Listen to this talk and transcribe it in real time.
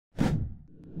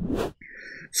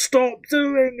Stop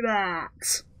doing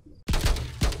that!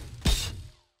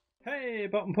 Hey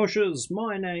button pushers,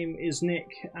 my name is Nick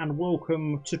and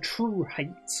welcome to True Hate.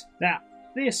 Now,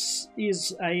 this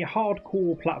is a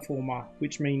hardcore platformer,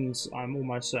 which means I'm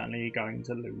almost certainly going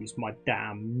to lose my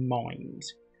damn mind.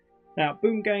 Now,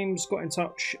 Boom Games got in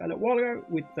touch a little while ago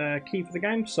with the key for the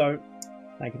game, so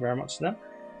thank you very much to them.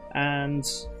 And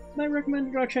they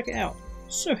recommended I check it out.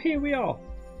 So here we are.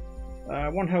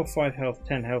 1 health, 5 health,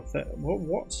 10 health.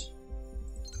 What?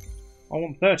 I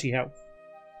want 30 health.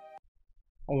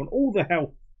 I want all the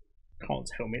health. Can't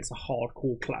tell me it's a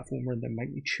hardcore platformer and then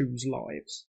make me choose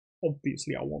lives.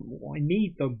 Obviously I want more. I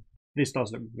need them. This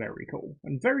does look very cool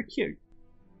and very cute.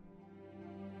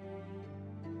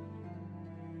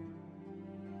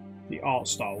 The art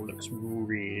style looks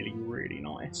really, really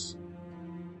nice.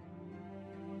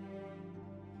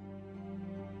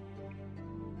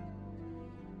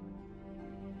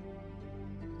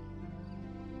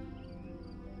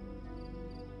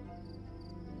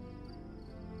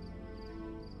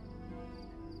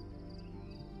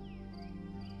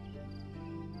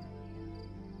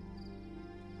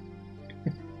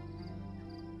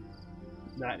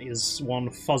 That is one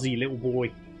fuzzy little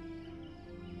boy.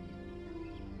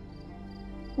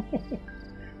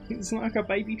 It's like a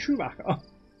baby Chewbacca.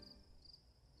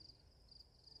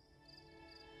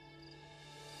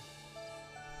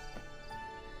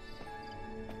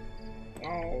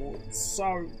 Oh, it's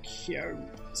so cute.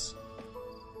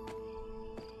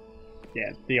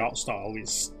 Yeah, the art style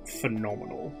is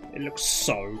phenomenal. It looks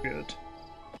so good.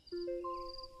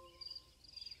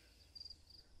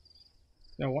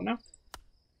 Now what now?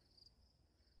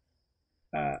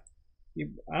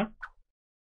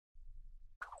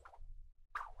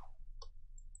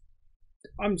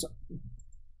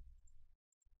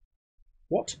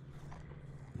 What?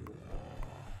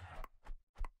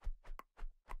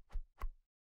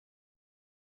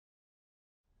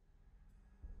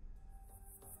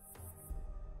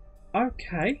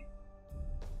 Okay.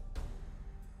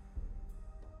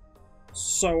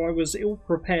 So I was ill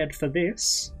prepared for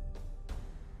this.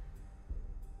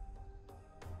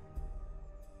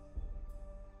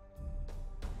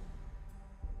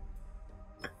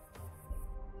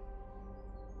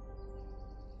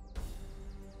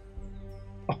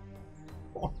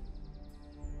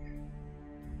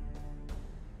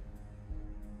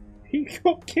 He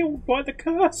got killed by the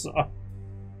cursor.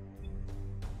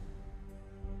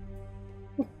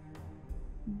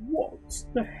 What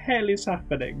the hell is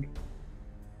happening?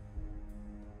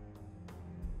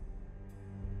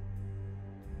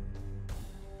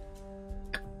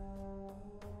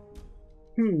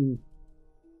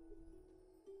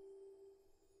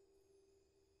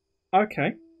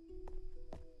 Okay.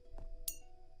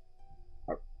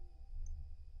 Oh.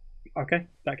 Okay,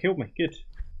 that killed me. Good.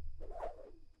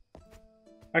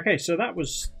 Okay, so that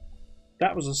was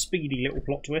a speedy little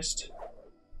plot twist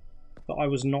that I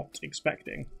was not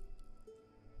expecting.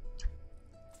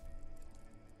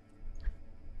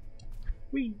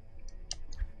 Whee!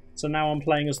 So now I'm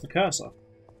playing as the cursor.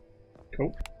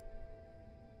 Cool.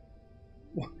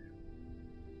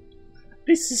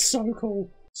 This is so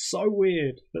cool. So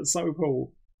weird, but so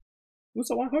cool.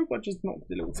 Also, I hope I just knocked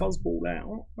the little fuzzball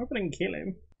out. I hope I didn't kill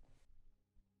him.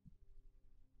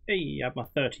 Hey, I have my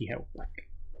 30 health back.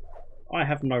 I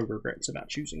have no regrets about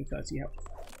choosing 30 health.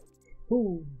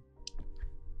 Ooh.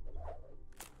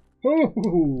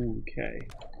 Ooh, okay.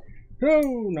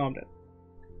 Oh, no, I'm dead.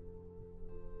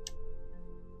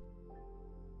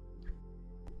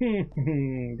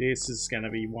 This is going to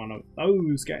be one of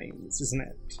those games, isn't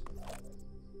it?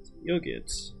 You're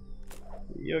good.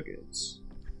 You're good.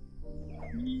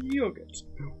 You're good.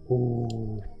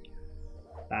 Ooh.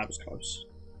 That was close.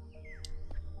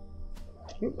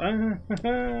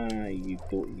 You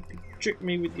thought you could trick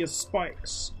me with your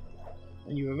spikes,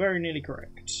 and you were very nearly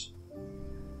correct.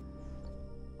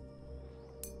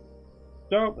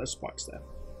 Oh, there's spikes there.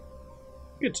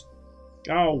 Good.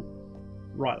 Oh,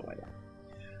 right away there.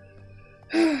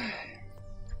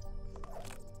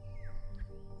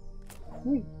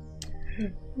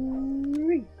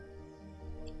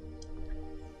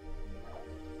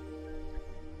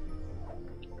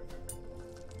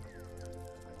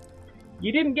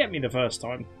 You didn't get me the first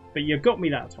time, but you got me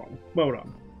that time. Well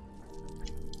done.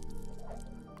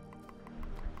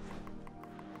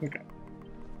 Okay.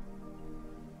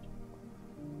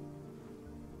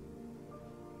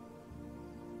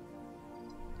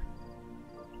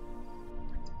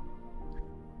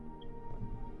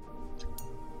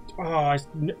 Oh,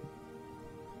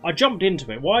 I jumped into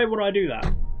it. Why would I do that?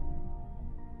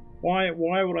 Why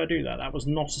would I do that? That was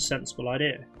not a sensible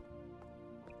idea.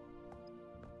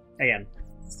 Again,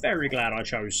 Very glad I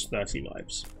chose 30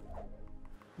 lives.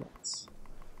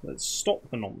 Let's stop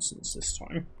the nonsense this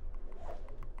time.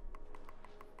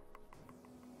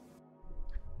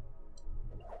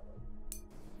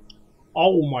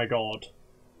 Oh my god.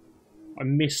 I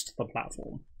missed the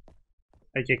platform.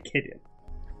 Are you kidding?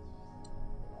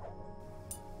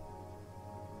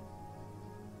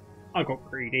 I got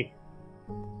greedy.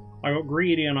 I got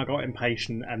greedy and I got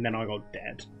impatient and then I got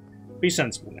dead. Be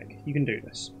sensible, Nick. You can do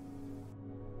this.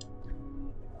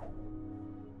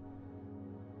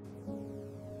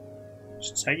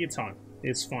 Just take your time.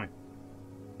 It's fine.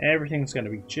 Everything's going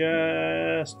to be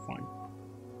just fine.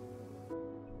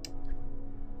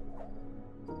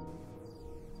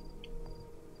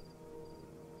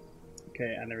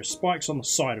 Okay, and there are spikes on the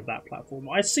side of that platform.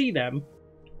 I see them.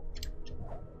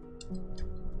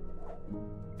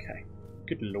 Okay.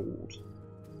 Good lord.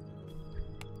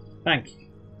 Thank you.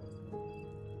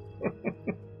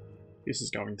 This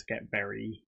is going to get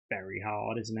very, very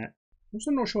hard, isn't it? I'm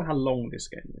also not sure how long this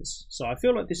game is. So I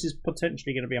feel like this is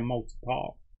potentially going to be a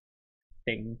multi-part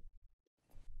thing.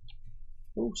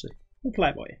 We'll see. We'll play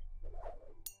it by ear.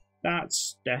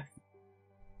 That's death.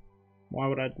 Why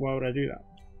would I do that?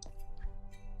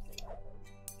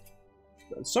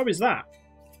 So is that.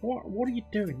 What are you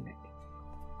doing, Nick?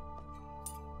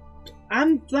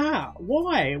 And that!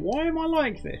 Why? Why am I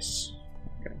like this?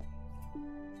 Okay.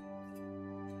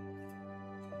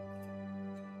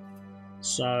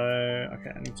 So,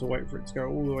 okay, I need to wait for it to go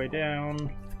all the way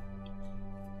down.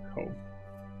 Cool.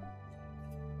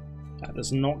 That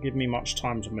does not give me much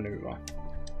time to maneuver.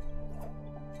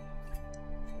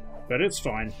 But it's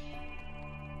fine.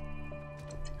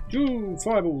 Ooh,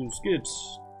 fireballs, good.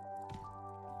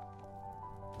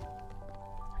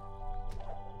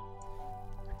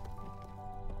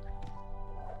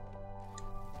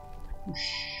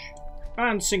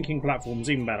 And sinking platforms,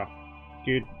 even better.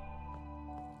 Good.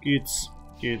 Goods.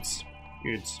 Goods.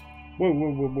 Goods. Whoa,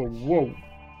 whoa, whoa, whoa, whoa.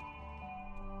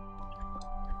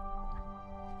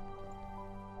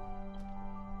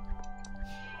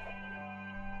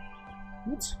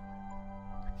 What?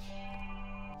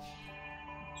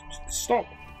 Stop.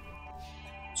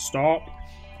 Stop.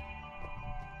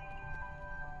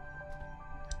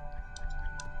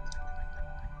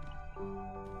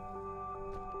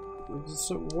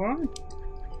 So what?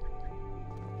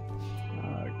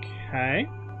 Okay.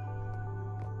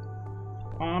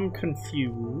 I'm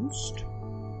confused.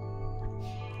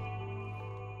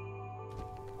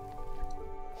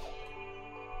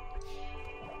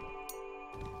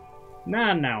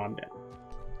 Now I'm dead.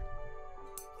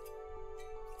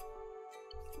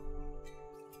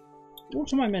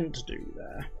 What am I meant to do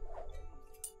there?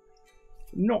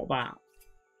 Not that.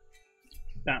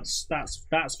 That's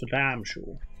for damn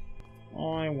sure.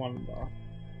 I wonder.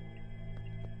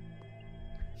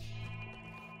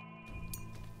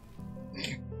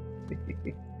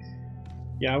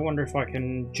 Yeah, I wonder if I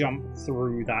can jump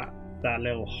through that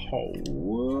little hole.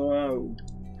 Whoa.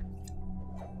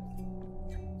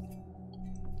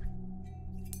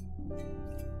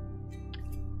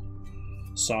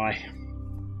 Sigh.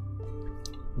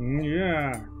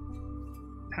 Yeah.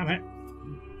 Damn it.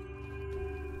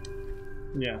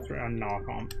 Yeah, no, I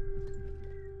can't.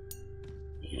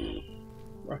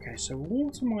 Okay, so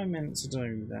what am I meant to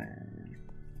do there?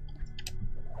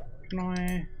 Can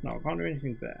I? No, I can't do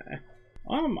anything there.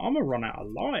 I'm gonna run out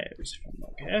of lives if I'm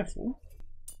not careful.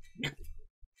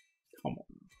 Come on.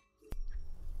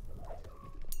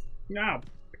 Ah,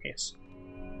 piss.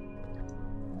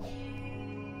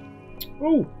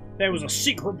 Oh, there was a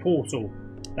secret portal.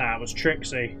 That was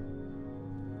tricksy.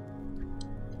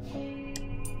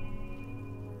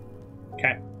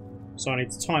 Okay, so I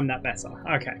need to time that better.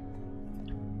 Okay.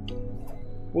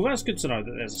 Well, that's good to know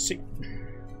that there's a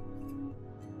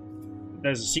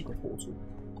secret portal.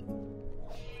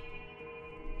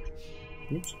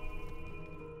 Oops.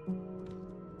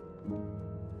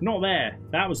 Not there.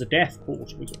 That was a death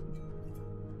portal.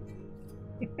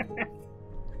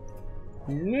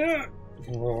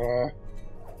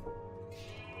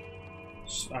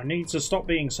 I need to stop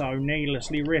being so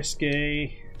needlessly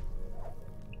risky.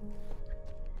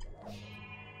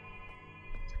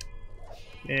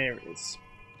 There it is.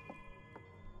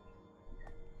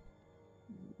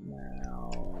 Now...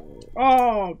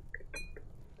 Oh!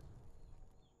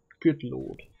 Good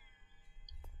lord.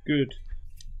 Good.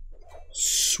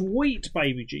 Sweet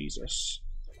baby Jesus.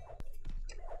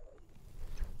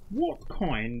 What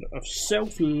kind of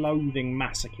self-loathing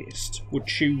masochist would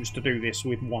choose to do this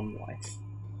with one life?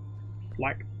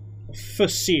 Like, for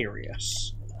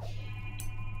serious.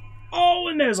 Oh,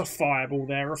 and there's a fireball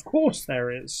there. Of course there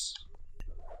is.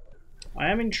 I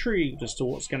am intrigued as to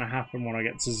what's going to happen when I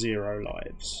get to 0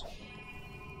 lives.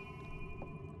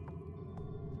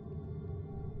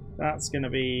 That's going to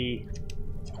be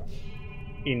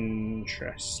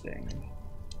interesting.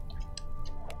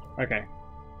 Okay.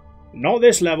 Not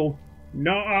this level.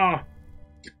 No.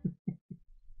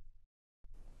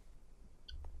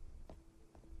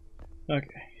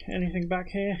 Okay. Anything back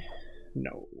here?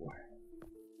 No.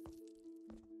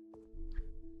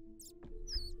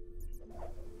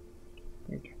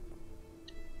 Okay.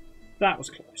 That was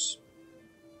close.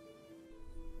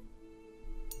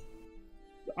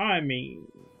 I mean,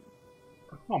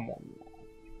 come on.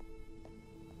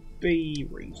 Be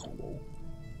reasonable.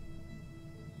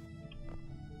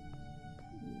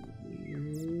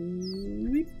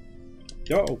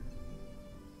 Oh.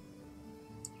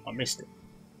 I missed it.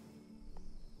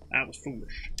 That was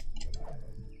foolish.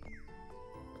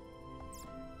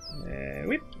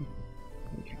 Whip.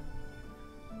 Okay.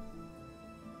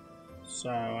 So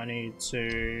I need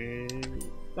to...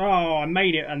 Oh, I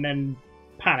made it and then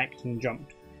panicked and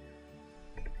jumped.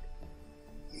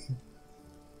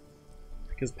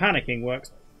 Because panicking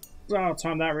works. Oh, I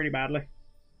timed that really badly.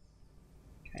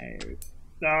 Okay.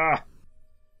 Ah!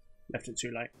 Left it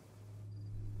too late.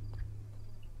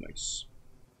 Nice.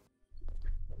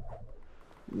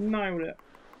 Nailed it.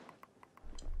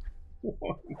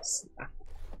 What is that?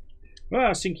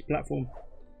 Ah, sinky platform.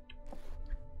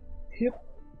 Yep.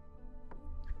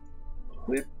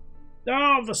 Whip.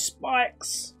 Oh, the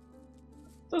spikes!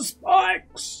 The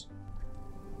spikes!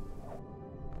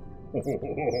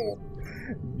 Oh,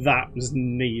 that was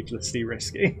needlessly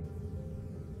risky.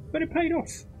 But it paid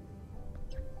off.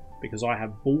 Because I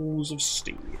have balls of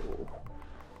steel.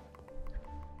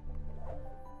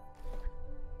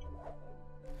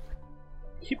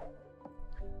 Hip.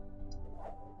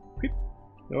 Hip.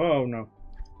 Oh no.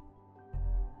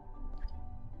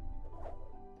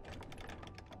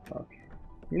 Okay.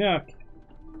 Okay.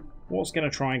 What's going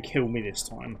to try and kill me this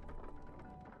time?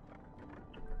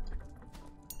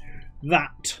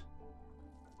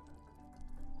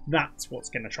 That's what's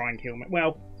going to try and kill me.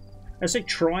 Well, I say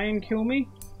try and kill me.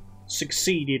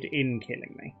 Succeeded in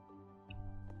killing me.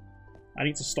 I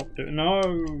need to stop doing... No!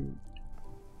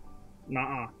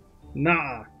 Nah.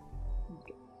 Nah.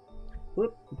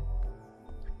 Whoop.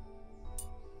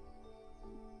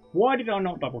 Why did I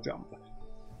not double jump?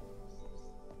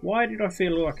 Why did I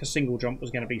feel like a single jump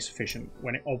was going to be sufficient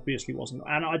when it obviously wasn't?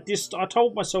 And I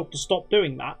told myself to stop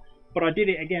doing that, but I did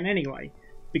it again anyway.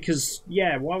 Because,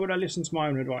 yeah, why would I listen to my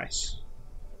own advice?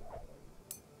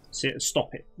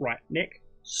 Stop it. Right, Nick,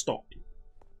 stop.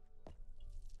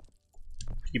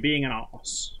 You're being an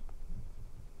arse.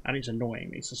 And it's annoying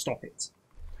me, so stop it.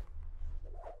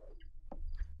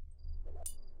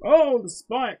 Oh, the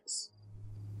spikes!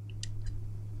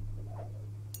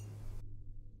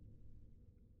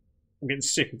 I'm getting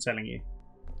sick of telling you.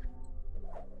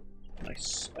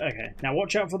 Nice. Okay, now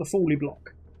watch out for the folly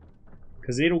block.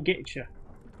 Because it'll get you.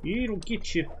 It'll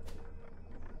get you.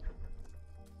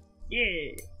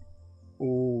 Yeah!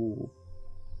 Ooh.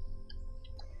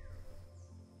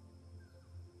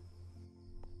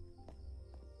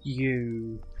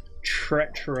 You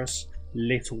treacherous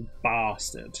little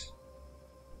bastard.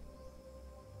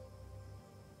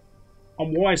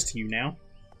 I'm wise to you now.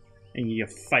 And your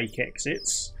fake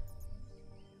exits.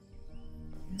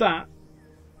 That...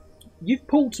 You've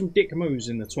pulled some dick moves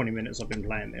in the 20 minutes I've been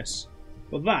playing this.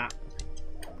 But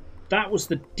that was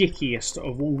the dickiest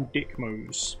of all dick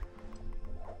moves.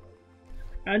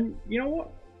 And you know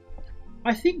what?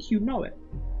 I think you know it.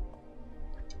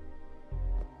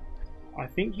 I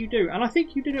think you do. And I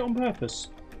think you did it on purpose.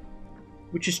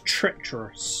 Which is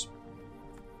treacherous.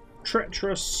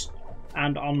 Treacherous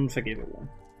and unforgivable.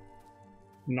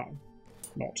 No.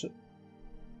 Not it.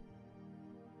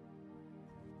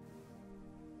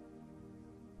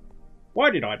 Why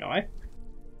did I die?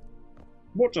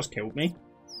 What just killed me?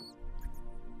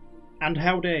 And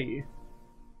how dare you?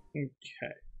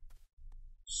 Okay.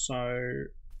 So...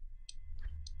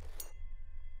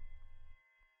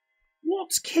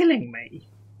 What's killing me?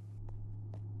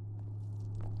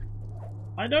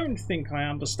 I don't think I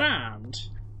understand.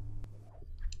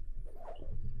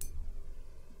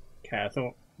 Okay, I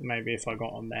thought maybe if I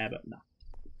got on there, but no.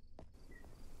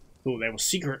 Thought there were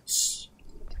secrets.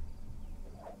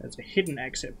 There's a hidden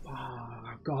exit.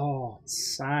 Oh,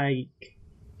 God's sake.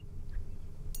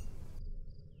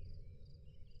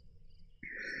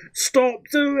 Stop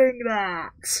doing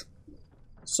that!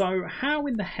 So, how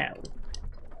in the hell?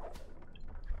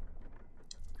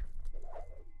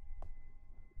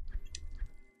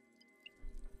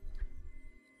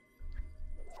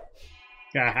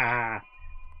 Ah,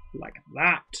 like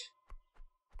that.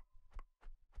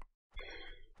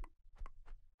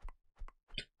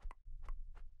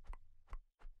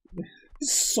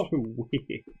 so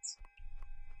weird.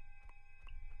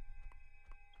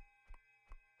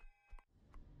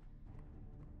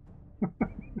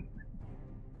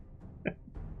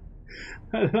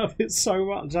 I love it so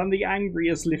much. I'm the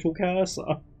angriest little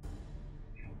cursor.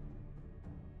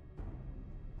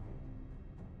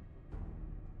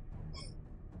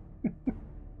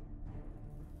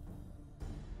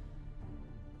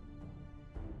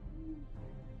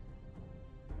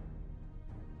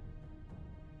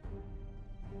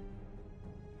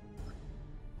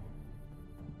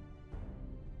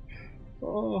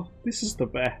 Oh, this is the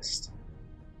best.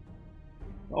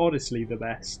 Honestly, the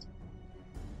best.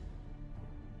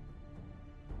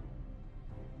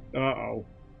 Uh-oh.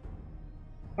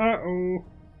 Uh-oh.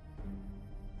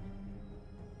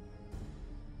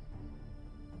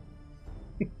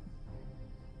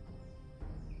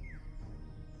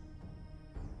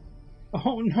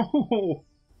 Oh no!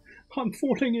 I'm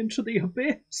falling into the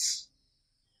abyss!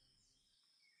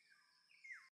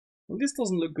 Well, this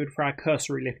doesn't look good for our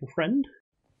cursory little friend.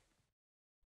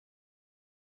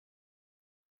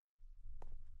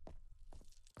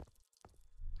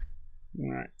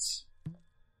 Right.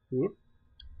 Whoop.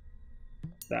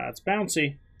 That's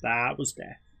bouncy. That was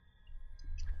death.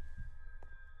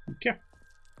 Okay.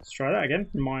 Let's try that again.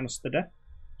 Minus the death.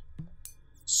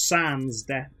 Sans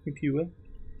death, if you will.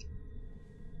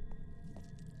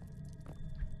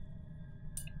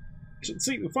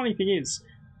 See, the funny thing is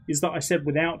that I said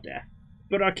without death,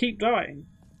 but I keep dying.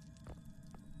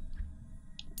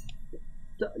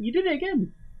 You did it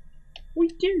again. We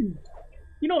do.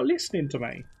 You're not listening to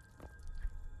me.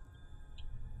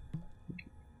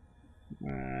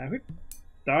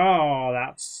 Oh,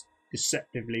 that's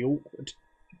deceptively awkward.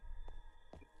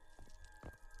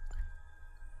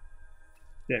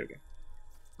 There we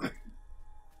go.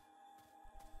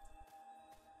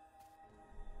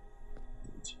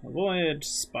 Avoid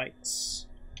spikes.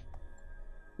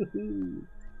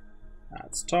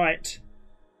 That's tight.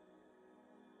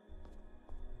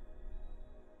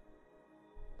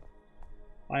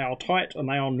 They are tight and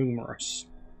they are numerous.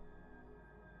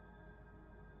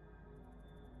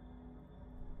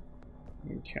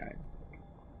 Okay.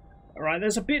 Alright,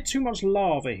 there's a bit too much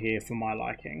lava here for my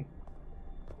liking.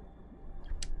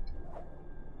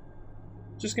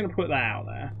 Just going to put that out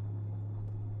there.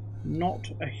 Not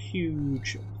a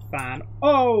huge fan.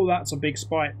 Oh, that's a big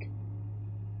spike.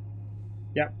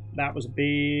 Yep, that was a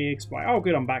big spike. Oh,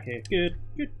 good, I'm back here. Good,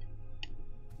 good.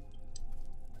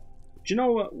 Do you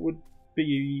know what would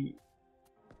be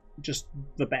just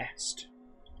the best?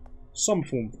 Some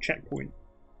form of checkpoint.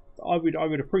 I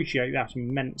would appreciate that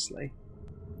immensely.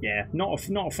 Yeah, not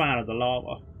a fan of the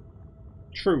lava.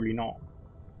 Truly not.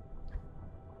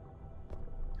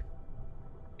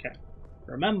 Okay.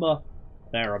 Remember,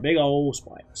 there are big old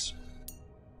spikes.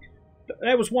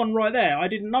 There was one right there. I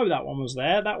didn't know that one was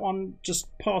there. That one just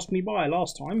passed me by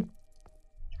last time.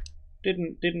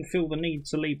 Didn't feel the need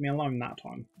to leave me alone that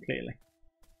time, clearly.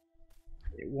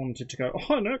 It wanted to go,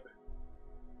 oh, Nick,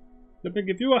 let me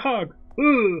give you a hug.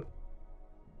 Ugh.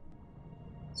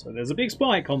 So there's a big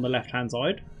spike on the left-hand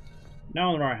side. Now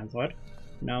on the right-hand side.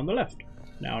 Now on the left.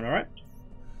 Now on the right.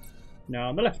 Now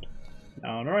on the left.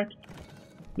 Now on the right.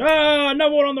 No, no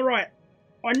one on the right.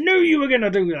 I knew you were going to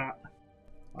do that.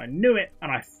 I knew it,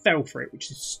 and I fell for it,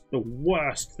 which is the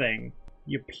worst thing.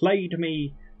 You played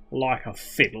me like a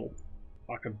fiddle.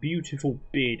 Like a beautiful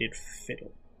bearded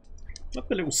fiddle. Look at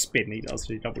the little spin he does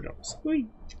for his double jumps. Whee!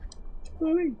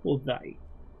 Whee! Or they.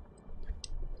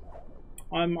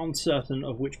 I'm uncertain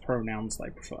of which pronouns they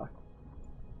prefer.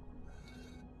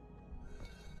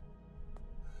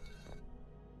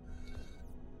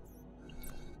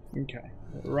 Okay.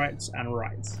 Rights and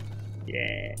rights.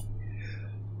 Yeah.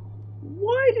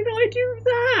 Why did I do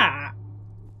that?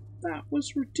 That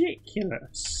was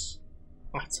ridiculous.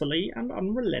 Utterly and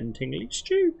unrelentingly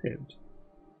stupid.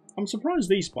 I'm surprised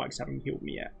these spikes haven't killed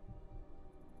me yet.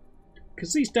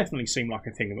 Because these definitely seem like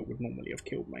a thing that would normally have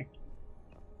killed me.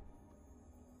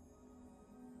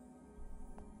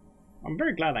 I'm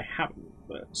very glad they haven't,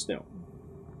 but still.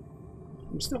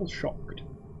 I'm still shocked.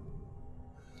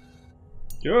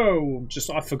 Oh,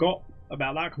 I forgot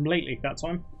about that completely that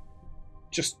time.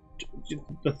 Just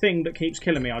the thing that keeps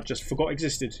killing me, I just forgot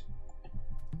existed.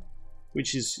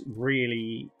 Which is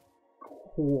really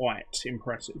quite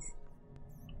impressive.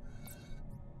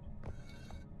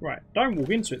 Right, don't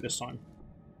walk into it this time.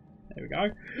 There we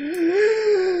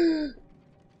go.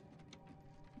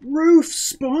 Roof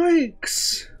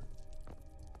spikes!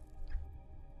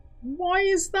 Why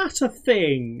is that a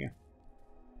thing?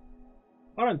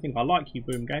 I don't think I like you,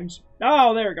 Boom Games.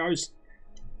 Oh, there it goes.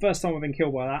 First time I've been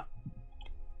killed by that.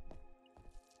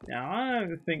 Now, I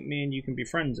don't think me and you can be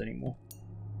friends anymore.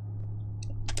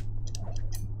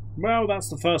 Well, that's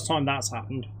the first time that's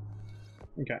happened.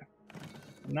 Okay.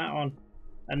 And that one.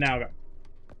 And now go.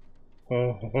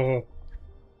 Oh.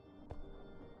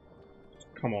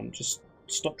 Come on, just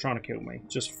stop trying to kill me.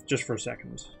 Just for a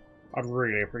second. I'd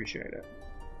really appreciate it.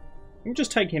 I'm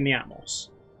just taking the Atmos.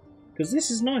 Because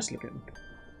this is nice looking.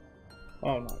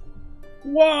 Oh no.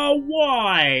 Whoa,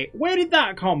 why? Where did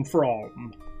that come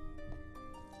from?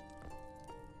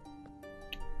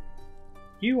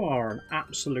 You are an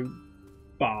absolute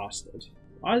bastard.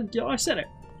 I said it.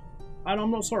 And I'm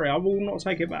not sorry, I will not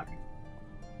take it back.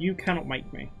 You cannot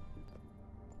make me.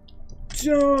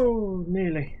 Oh,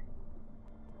 nearly.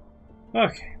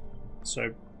 Okay,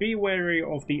 so be wary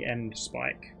of the end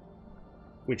spike,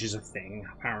 which is a thing,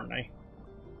 apparently.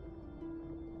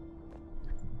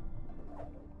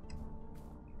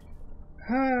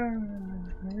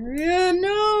 Yeah,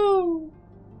 no!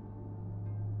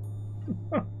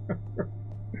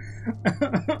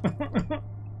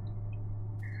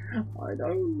 I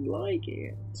don't like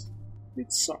it.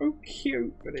 It's so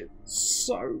cute, but it's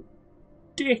so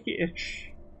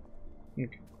dickish.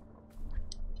 Okay.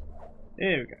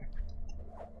 There we go.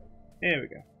 There we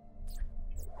go.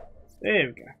 There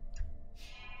we go.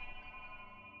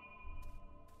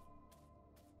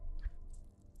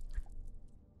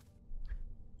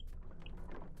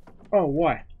 Oh,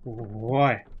 why?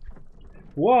 Why?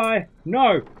 Why?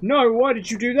 No! No! Why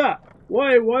did you do that?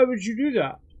 Why would you do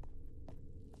that?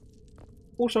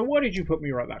 Also, why did you put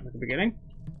me right back at the beginning?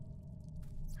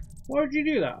 Why would you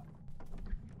do that?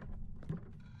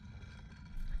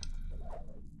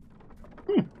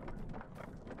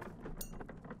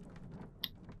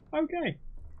 Okay.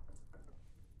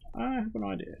 I have an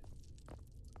idea.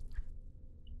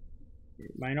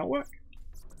 It may not work,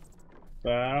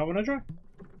 but I'm gonna try.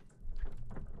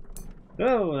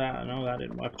 Oh, no, that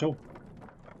didn't work at all.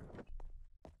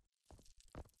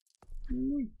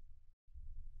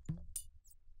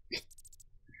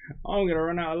 I'm gonna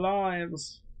run out of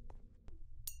lives.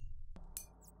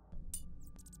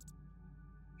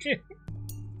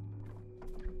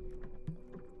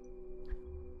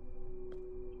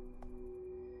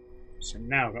 So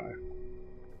now go.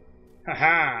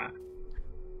 Haha!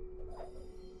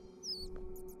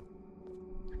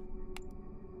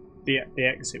 The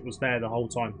exit was there the whole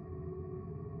time.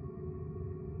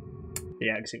 The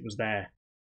exit was there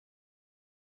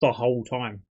the whole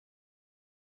time.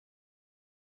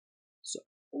 So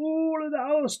all of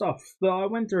that other stuff that I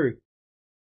went through,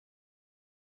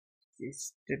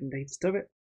 this didn't need to do it.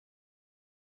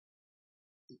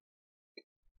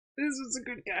 This is a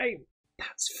good game.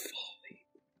 That's fine.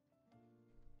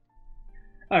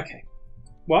 Okay.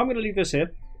 Well, I'm going to leave this here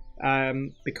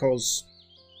because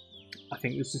I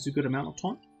think this is a good amount of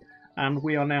time. And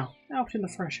we are now out in the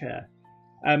fresh air.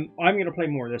 I'm going to play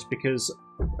more of this because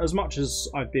as much as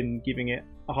I've been giving it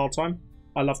a hard time,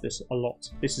 I love this a lot.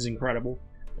 This is incredible.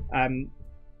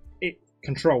 It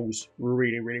controls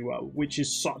really, really well, which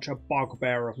is such a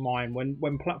bugbear of mine.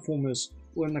 When platformers,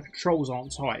 when the controls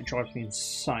aren't tight, it drives me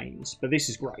insane. But this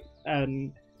is great.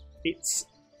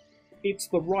 It's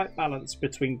the right balance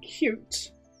between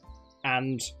cute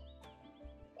and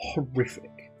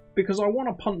horrific. Because I want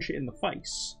to punch it in the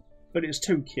face, but it's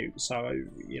too cute, so,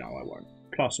 you know, I won't.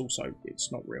 Plus, also,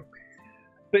 it's not real.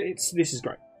 But this is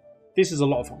great. This is a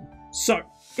lot of fun. So,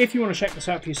 if you want to check this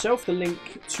out for yourself, the link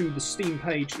to the Steam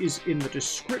page is in the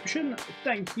description.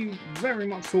 Thank you very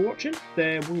much for watching.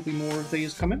 There will be more of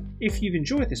these coming. If you've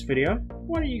enjoyed this video,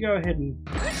 why don't you go ahead and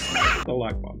hit the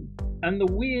like button. And the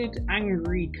weird,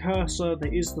 angry cursor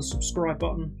that is the subscribe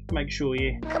button, make sure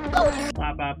you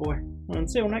that bad boy. And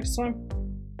until next time,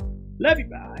 love you,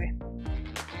 bye.